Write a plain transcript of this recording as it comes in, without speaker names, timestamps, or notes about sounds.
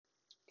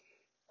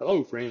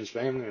Hello, friends,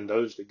 family, and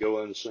those that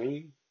go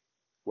unseen.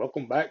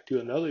 Welcome back to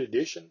another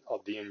edition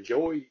of the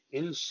Enjoy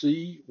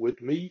NC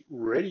with Me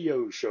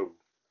radio show.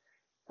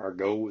 Our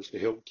goal is to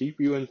help keep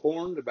you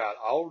informed about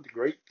all the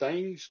great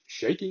things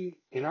shaking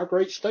in our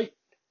great state.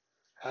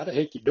 How the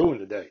heck you doing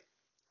today?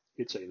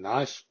 It's a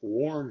nice,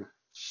 warm,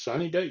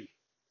 sunny day.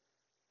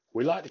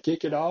 We like to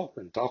kick it off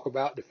and talk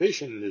about the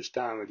fishing this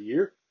time of the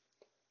year.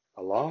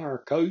 Along our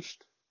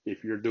coast,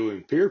 if you're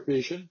doing pier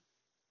fishing,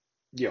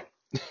 yeah,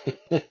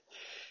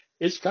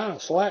 it's kind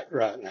of slack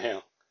right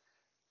now.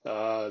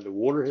 The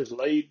water has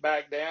laid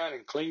back down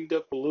and cleaned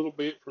up a little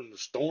bit from the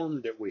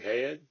storm that we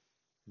had,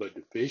 but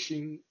the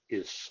fishing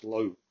is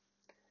slow.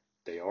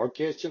 They are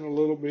catching a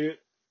little bit.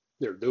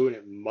 They're doing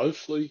it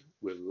mostly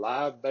with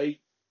live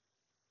bait,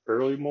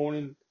 early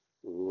morning,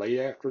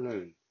 late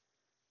afternoon.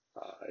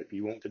 If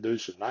you want to do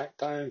some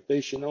nighttime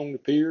fishing on the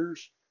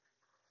piers,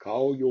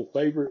 call your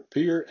favorite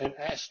pier and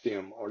ask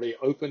them, are they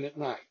open at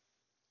night?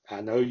 I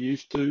know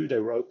used to, they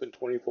were open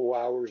 24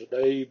 hours a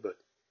day, but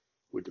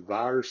with the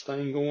virus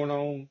thing going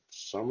on,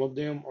 some of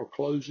them are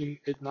closing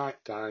at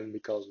nighttime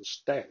because of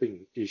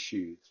staffing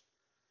issues.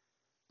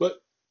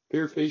 But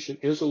pier fishing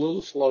is a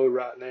little slow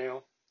right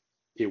now.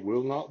 It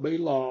will not be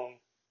long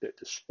that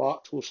the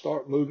spots will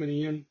start moving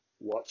in.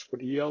 Watch for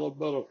the yellow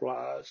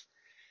butterflies.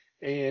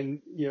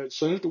 And, as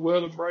soon as the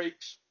weather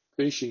breaks,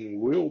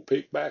 fishing will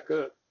pick back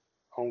up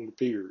on the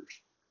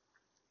piers.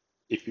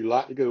 If you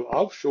like to go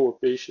offshore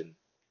fishing,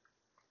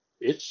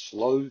 it's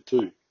slow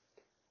too,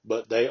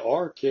 but they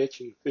are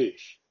catching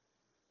fish.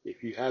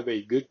 If you have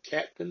a good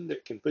captain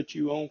that can put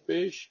you on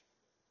fish,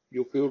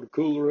 you'll fill the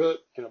cooler up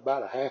in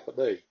about a half a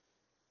day.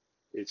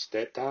 It's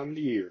that time of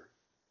the year.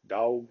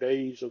 Dog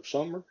days of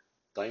summer,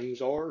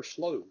 things are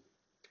slow.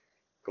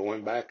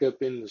 Going back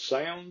up in the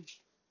sounds,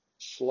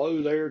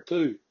 slow there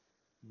too.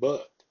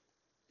 But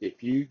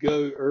if you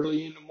go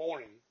early in the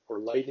morning or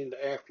late in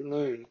the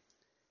afternoon,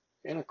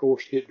 and of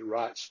course hit the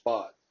right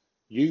spot,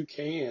 you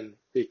can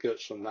pick up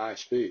some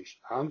nice fish.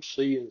 I'm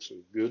seeing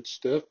some good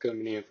stuff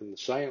coming in from the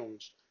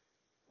sounds,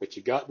 but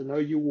you got to know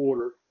your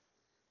water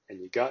and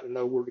you got to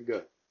know where to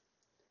go.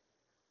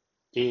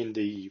 In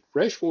the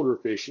freshwater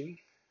fishing,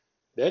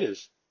 that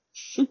is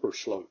super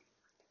slow.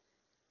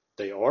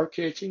 They are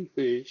catching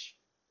fish,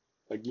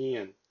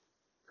 again,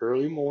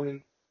 early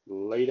morning,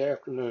 late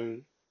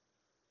afternoon,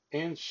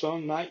 and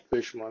some night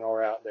fishermen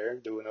are out there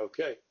and doing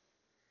okay.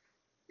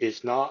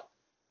 It's not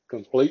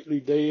completely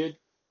dead,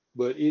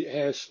 but it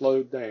has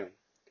slowed down.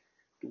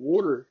 The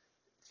water,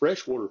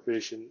 freshwater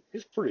fishing,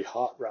 is pretty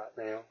hot right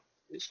now.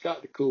 It's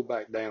got to cool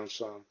back down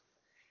some.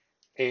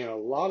 And a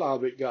lot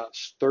of it got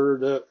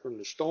stirred up from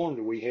the storm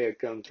that we had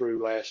come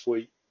through last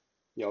week.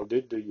 Y'all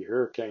did do your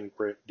hurricane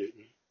prep,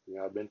 didn't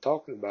you? I've been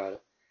talking about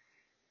it.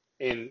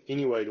 And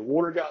anyway, the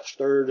water got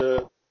stirred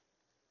up.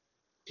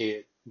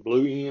 It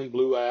blew in,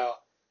 blew out.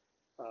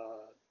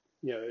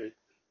 It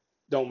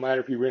don't matter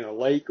if you're in a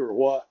lake or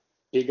what,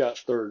 it got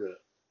stirred up.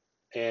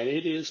 And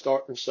it is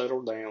starting to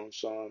settle down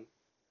some,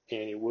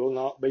 and it will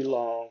not be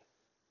long.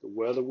 The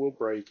weather will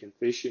break and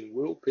fishing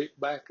will pick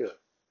back up.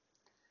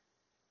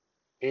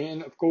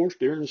 And of course,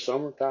 during the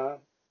summertime,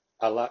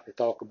 I like to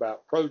talk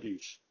about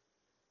produce,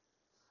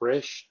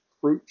 fresh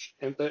fruits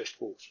and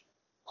vegetables.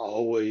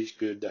 Always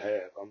good to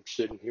have. I'm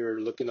sitting here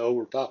looking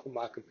over top of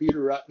my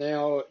computer right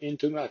now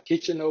into my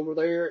kitchen over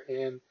there,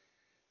 and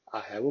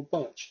I have a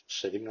bunch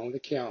sitting on the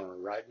counter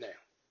right now.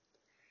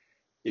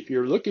 If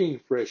you're looking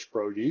for fresh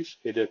produce,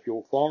 hit up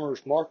your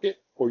farmer's market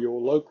or your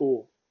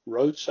local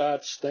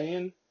roadside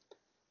stand.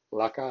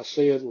 Like I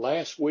said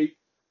last week,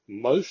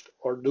 most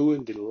are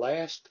doing the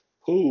last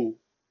pull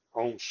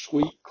on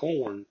sweet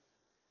corn,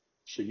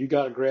 so you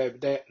got to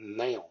grab that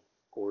now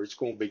or it's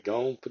going to be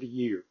gone for the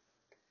year.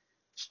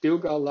 Still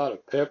got a lot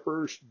of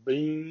peppers,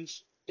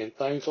 beans, and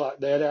things like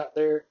that out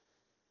there.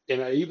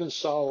 And I even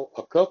saw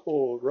a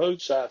couple of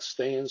roadside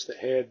stands that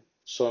had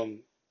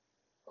some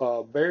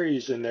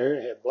berries in there.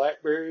 It had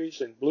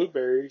blackberries and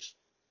blueberries.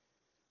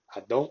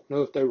 I don't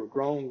know if they were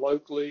grown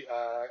locally.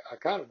 I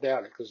kind of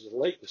doubt it because it's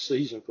late in the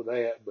season for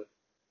that. But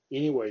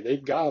anyway,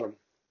 they've got them.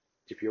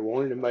 If you're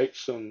wanting to make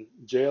some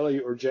jelly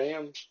or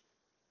jams,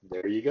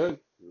 there you go.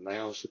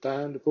 Now's the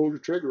time to pull the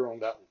trigger on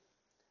that one.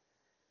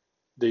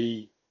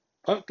 The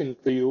pumpkin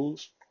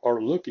fields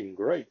are looking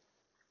great.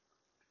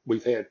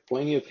 We've had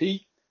plenty of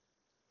heat,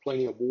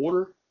 plenty of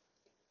water,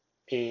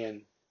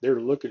 and they're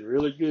looking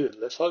really good.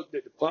 Let's hope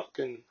that the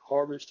pumpkin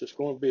harvest is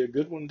going to be a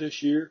good one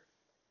this year.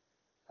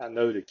 I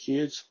know the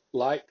kids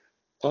like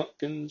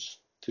pumpkins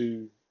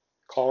to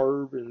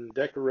carve and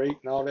decorate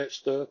and all that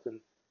stuff, and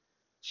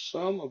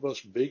some of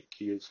us big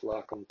kids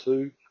like them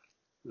too.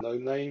 No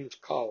names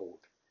called.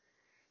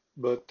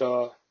 But,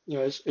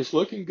 it's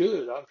looking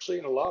good. I'm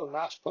seeing a lot of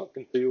nice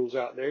pumpkin fields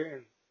out there,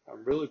 and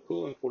I'm really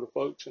pulling for the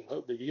folks and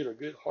hope they get a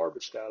good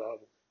harvest out of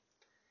them.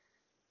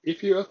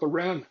 If you're up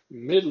around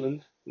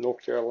Midland,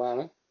 North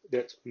Carolina,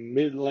 that's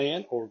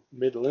Midland or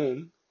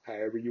Midland,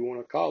 however you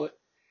want to call it,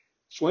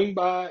 swing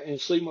by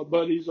and see my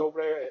buddies over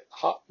there at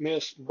Hot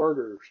Mess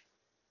Burgers.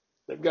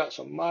 They've got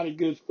some mighty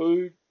good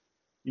food.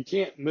 You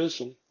can't miss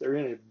them. They're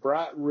in a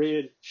bright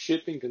red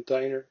shipping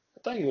container.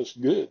 The thing looks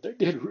good. They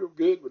did real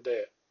good with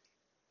that.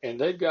 And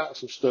they've got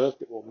some stuff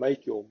that will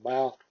make your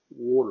mouth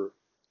water.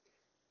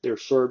 They're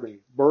serving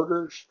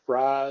burgers,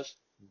 fries,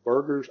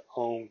 burgers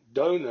on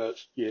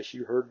donuts. Yes,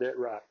 you heard that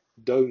right.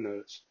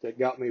 Donuts. That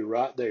got me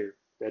right there.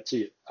 That's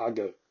it. I'll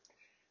go.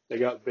 They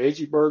got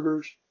veggie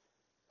burgers.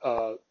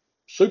 Uh,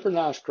 Super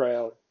nice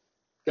crowd.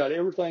 Got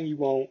everything you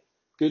want.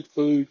 Good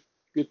food.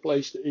 Good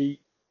place to eat.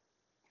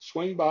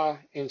 Swing by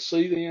and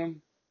see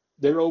them.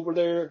 They're over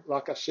there,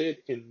 like I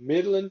said, in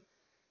Midland.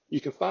 You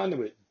can find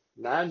them at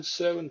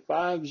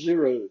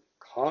 9750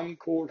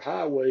 Concord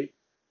Highway,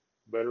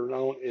 better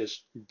known as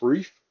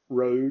Brief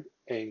Road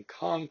and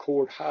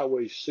Concord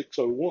Highway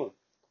 601.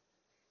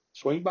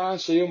 Swing by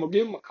and see them or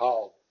give them a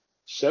call.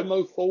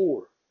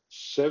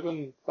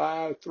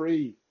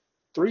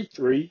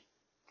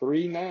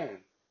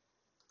 704-753-3339.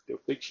 They'll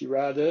fix you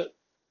right up.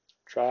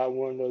 Try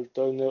one of those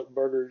donut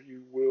burgers.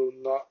 You will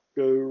not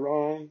go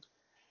wrong.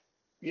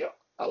 Yeah,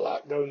 I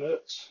like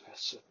donuts.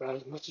 That's about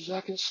as much as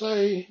I can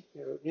say.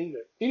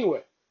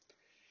 Anyway,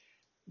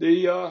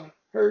 the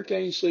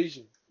hurricane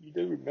season. You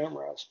do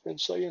remember I've been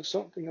saying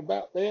something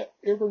about that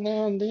every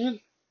now and then.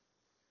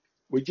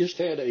 We just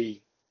had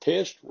a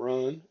test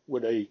run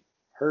with a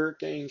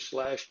hurricane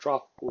 /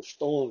 tropical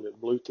storm that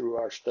blew through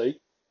our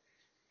state.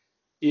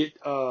 It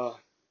was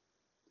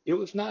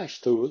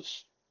nice to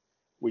us.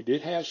 We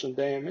did have some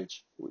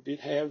damage. We did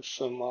have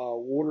some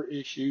water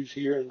issues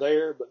here and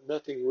there, but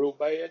nothing real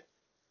bad.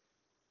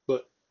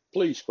 But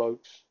please,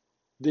 folks,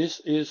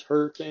 this is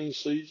hurricane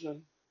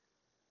season.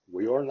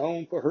 We are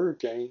known for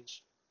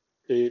hurricanes.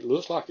 It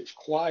looks like it's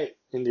quiet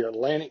in the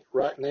Atlantic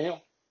right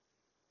now.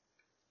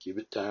 Give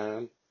it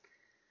time.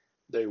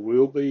 There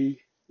will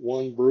be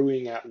one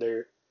brewing out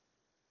there.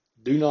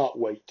 Do not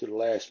wait to the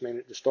last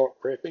minute to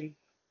start prepping.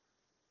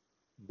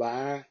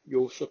 Buy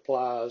your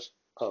supplies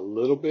a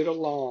little bit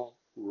along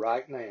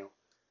right now.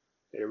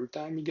 Every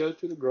time you go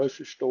to the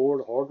grocery store,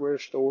 the hardware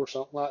store,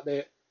 something like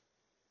that,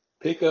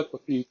 pick up a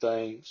few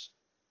things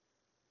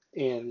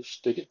and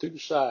stick it to the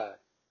side.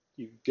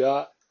 You've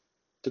got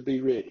to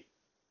be ready.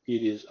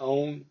 It is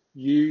on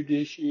you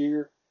this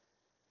year.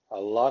 A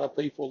lot of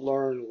people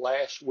learned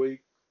last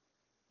week.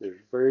 There's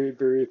very,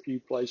 very few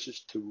places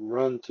to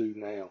run to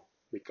now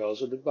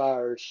because of the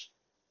virus.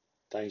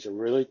 Things are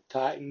really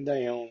tightened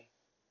down.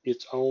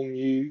 It's on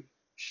you.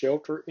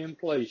 Shelter in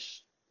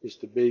place is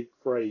the big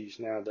phrase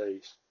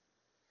nowadays.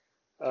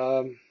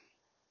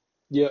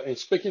 Yeah, and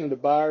speaking of the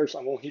virus,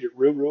 I'm going to hit it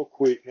real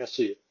quick. That's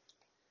it.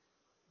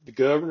 The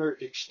governor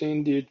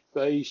extended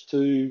phase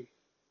 2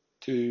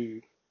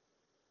 to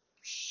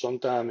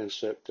sometime in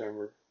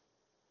September,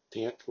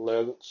 10th,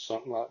 11th,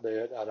 something like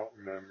that. I don't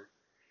remember.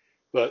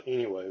 But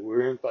anyway,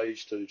 we're in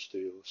phase 2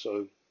 still.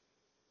 So,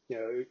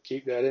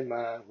 keep that in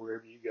mind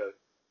wherever you go.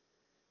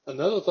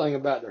 Another thing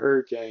about the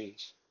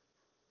hurricanes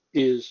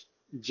is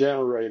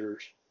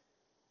generators.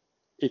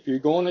 If you're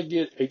going to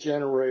get a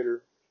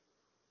generator,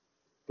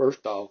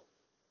 first off,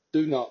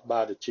 do not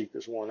buy the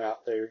cheapest one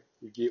out there.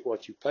 You get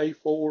what you pay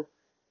for.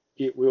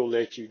 It will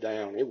let you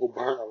down. It will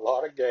burn a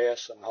lot of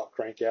gas and not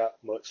crank out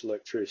much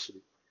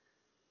electricity.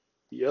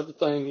 The other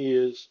thing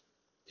is,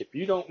 if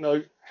you don't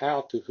know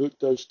how to hook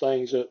those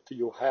things up to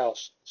your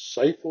house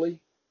safely,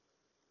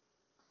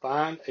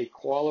 find a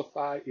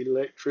qualified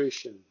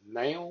electrician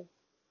now.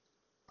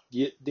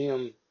 Get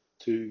them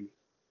to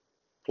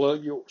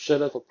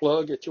set up a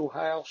plug at your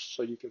house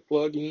so you can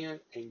plug in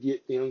and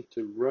get them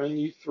to run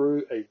you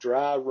through a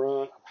dry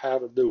run of how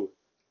to do it.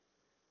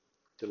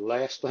 The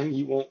last thing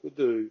you want to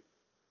do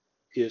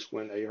is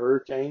when a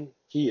hurricane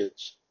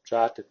hits,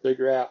 try to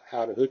figure out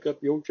how to hook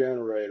up your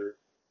generator,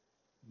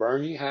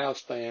 burn your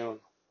house down,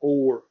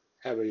 or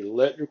have an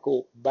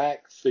electrical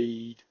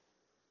backfeed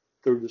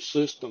through the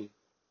system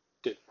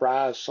that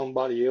fries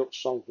somebody else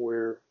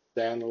somewhere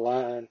down the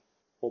line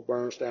or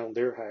burns down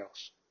their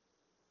house.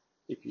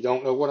 If you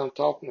don't know what I'm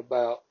talking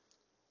about,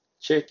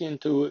 check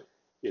into it.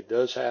 It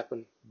does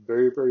happen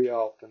very, very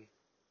often.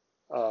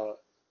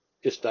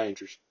 It's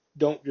dangerous.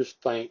 Don't just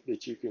think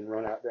that you can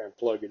run out there and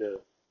plug it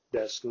up.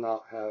 That's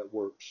not how it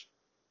works.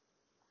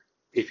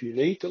 If you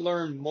need to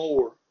learn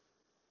more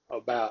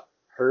about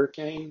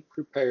hurricane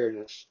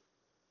preparedness,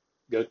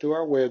 go to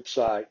our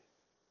website,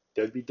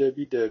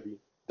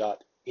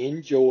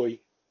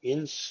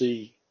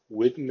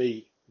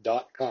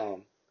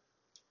 www.enjoyncwithme.com.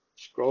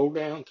 Scroll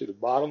down to the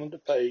bottom of the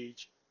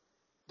page.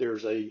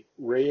 There's a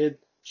red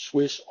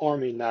Swiss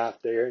Army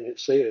knife there, and it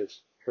says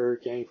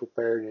hurricane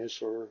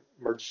preparedness or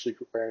emergency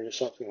preparedness,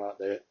 something like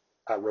that.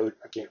 I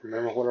can't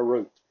remember what I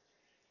wrote.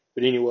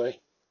 But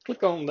anyway,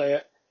 click on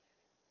that.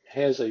 It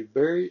has a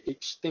very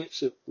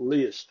extensive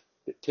list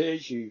that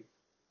tells you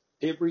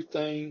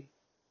everything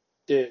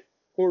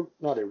or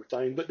not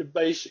everything, but the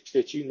basics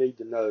that you need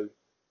to know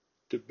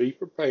to be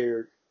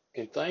prepared,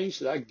 and things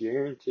that I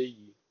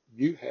guarantee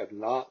you have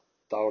not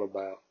thought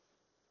about.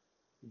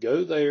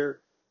 Go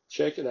there,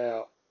 check it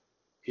out.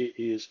 It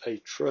is a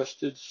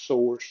trusted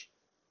source.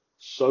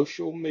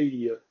 Social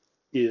media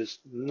is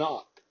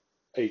not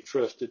a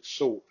trusted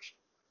source.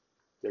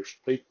 There's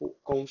people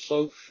on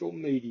social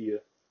media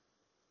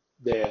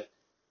that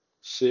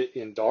sit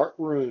in dark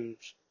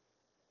rooms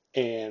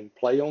and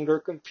play on their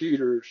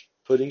computers,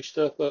 putting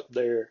stuff up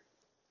there,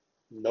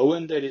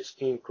 knowing that it's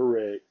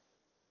incorrect,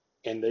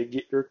 and they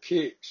get their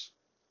kicks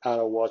out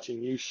of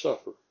watching you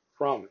suffer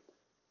from it.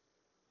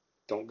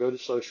 Don't go to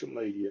social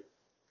media.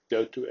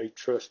 Go to a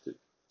trusted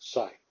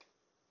site.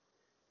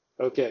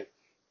 Okay,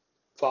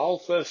 fall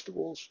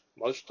festivals,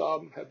 most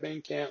of them have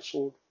been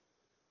canceled.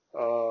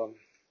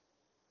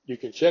 You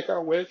can check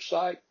our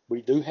website.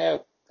 We do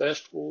have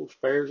festivals,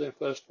 fairs and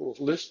festivals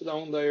listed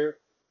on there.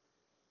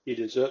 It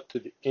is up to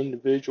the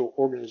individual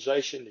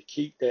organization to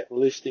keep that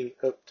listing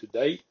up to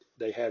date.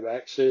 They have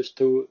access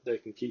to it. They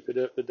can keep it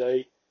up to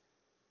date.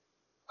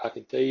 I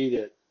can tell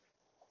you that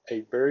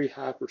a very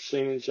high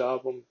percentage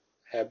of them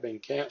have been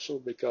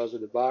canceled because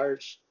of the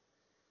virus,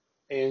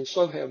 and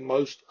so have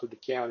most of the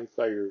county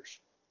fairs.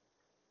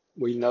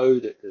 We know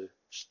that the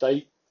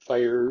state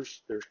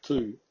fairs, there's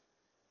two,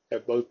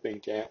 have both been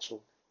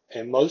canceled.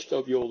 And most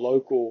of your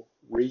local,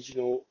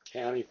 regional,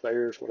 county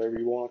fairs, whatever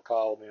you want to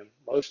call them,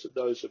 most of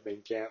those have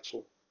been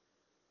canceled.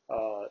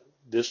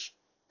 This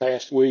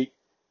past week,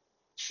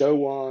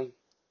 Chowan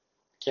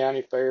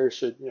County Fair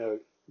said,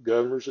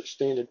 governor's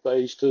extended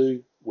phase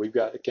 2. We've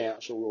got to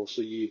cancel. We'll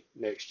see you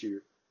next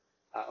year.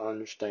 I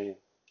understand.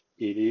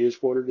 It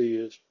is what it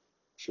is.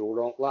 Sure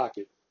don't like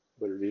it,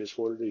 but it is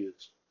what it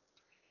is.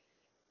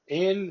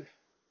 And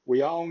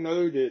we all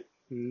know that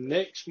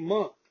next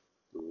month,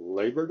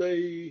 Labor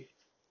Day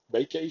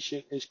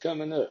vacation is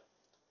coming up.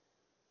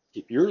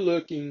 If you're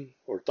looking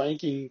or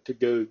thinking to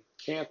go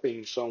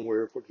camping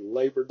somewhere for the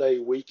Labor Day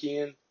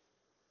weekend,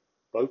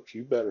 folks,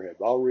 you better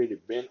have already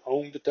been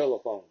on the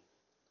telephone.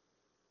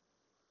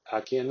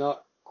 I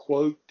cannot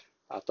quote,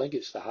 I think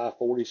it's the high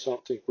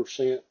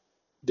 40-something%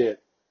 that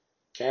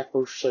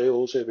camper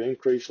sales have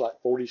increased like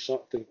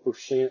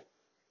 40-something%.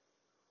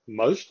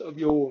 Most of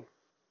your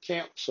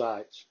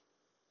campsites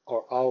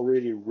are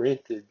already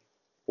rented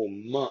for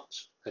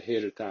months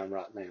ahead of time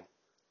right now.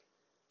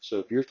 So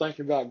if you're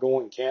thinking about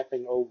going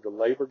camping over the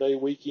Labor Day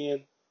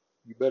weekend,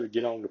 you better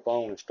get on the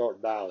phone and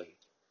start dialing.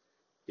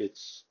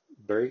 It's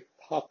very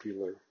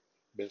popular,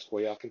 best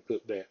way I can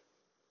put that.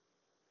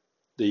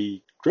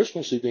 The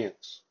Christmas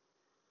events,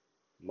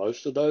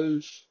 most of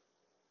those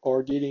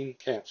are getting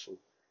canceled.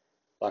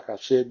 Like I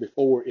said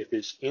before, if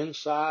it's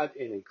inside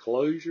an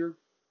enclosure,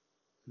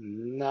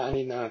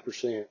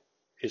 99%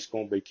 it's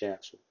going to be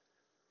canceled.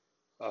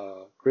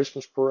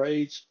 Christmas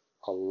parades,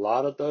 a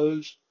lot of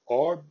those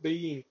are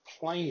being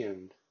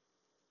planned,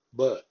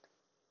 but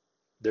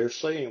they're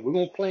saying we're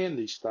going to plan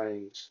these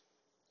things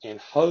and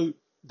hope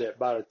that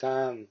by the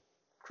time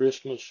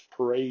Christmas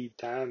parade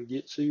time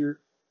gets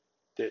here,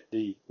 that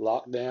the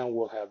lockdown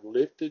will have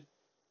lifted.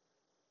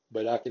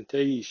 But I can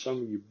tell you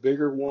some of your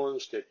bigger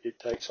ones that it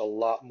takes a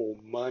lot more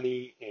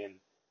money and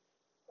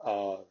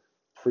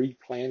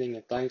pre-planning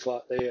and things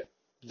like that,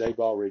 they've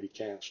already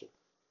canceled.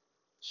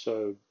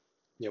 So,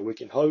 we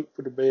can hope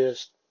for the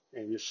best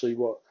and just see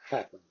what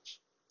happens.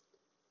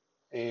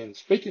 And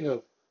speaking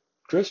of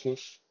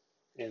Christmas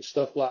and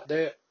stuff like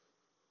that,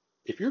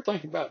 if you're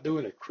thinking about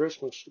doing a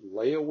Christmas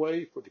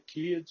layaway for the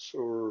kids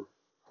or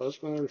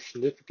husband or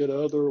significant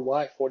other,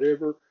 wife,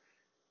 whatever,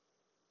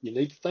 you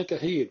need to think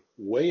ahead,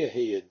 way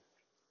ahead.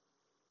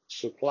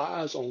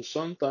 Supplies on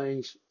some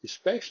things,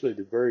 especially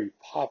the very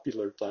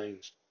popular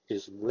things,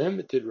 is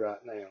limited right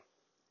now.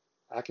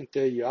 I can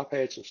tell you I've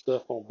had some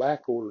stuff on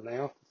back order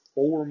now for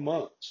 4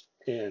 months,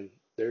 and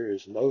there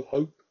is no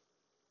hope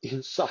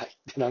in sight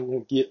that I'm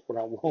going to get what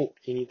I want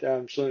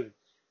anytime soon.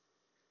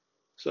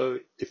 So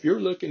if you're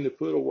looking to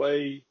put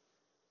away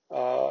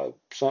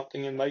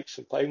something and make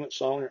some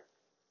payments on it,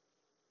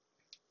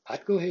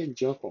 I'd go ahead and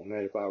jump on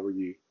that if I were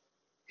you.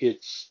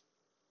 It's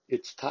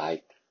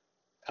tight.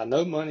 I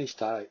know money's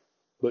tight,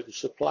 but the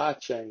supply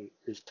chain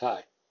is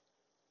tight.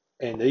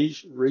 And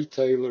these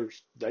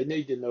retailers, they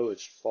need to know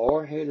as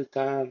far ahead of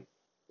time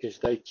as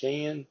they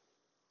can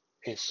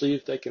and see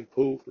if they can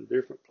pull from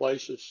different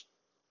places.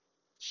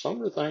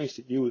 Some of the things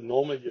that you would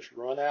normally just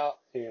run out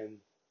and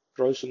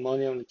throw some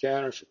money on the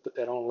counter, so put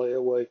that on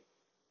layaway,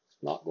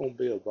 it's not going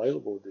to be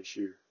available this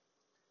year.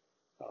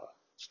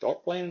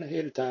 Start planning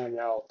ahead of time,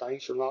 y'all.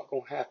 Things are not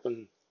going to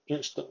happen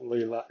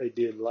instantly like they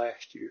did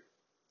last year.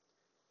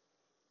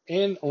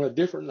 And on a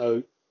different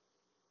note,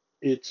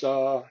 it's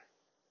I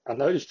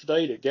noticed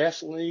today that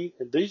gasoline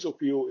and diesel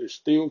fuel is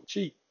still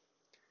cheap.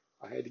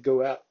 I had to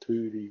go out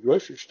to the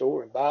grocery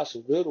store and buy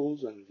some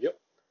vittles, and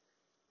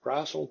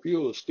price on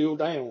fuel is still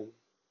down.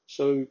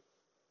 So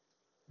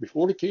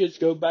before the kids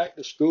go back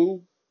to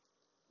school,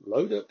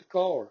 load up the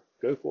car,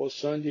 go for a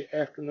Sunday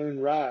afternoon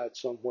ride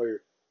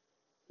somewhere.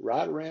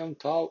 Ride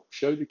around, talk,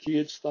 show the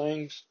kids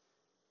things.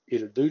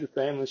 It'll do the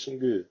family some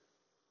good.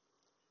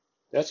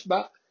 That's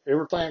about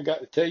everything I got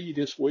to tell you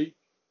this week.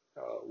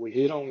 We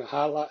hit on the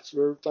highlights of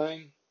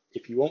everything.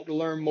 If you want to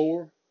learn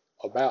more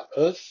about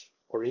us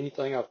or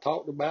anything I've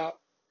talked about,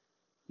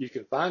 you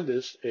can find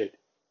us at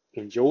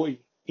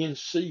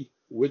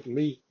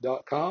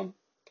enjoyncwithme.com.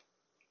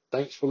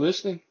 Thanks for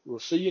listening. We'll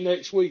see you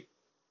next week.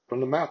 from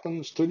the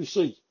mountains to the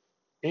sea.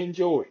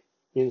 Enjoy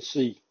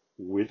NC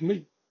with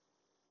me.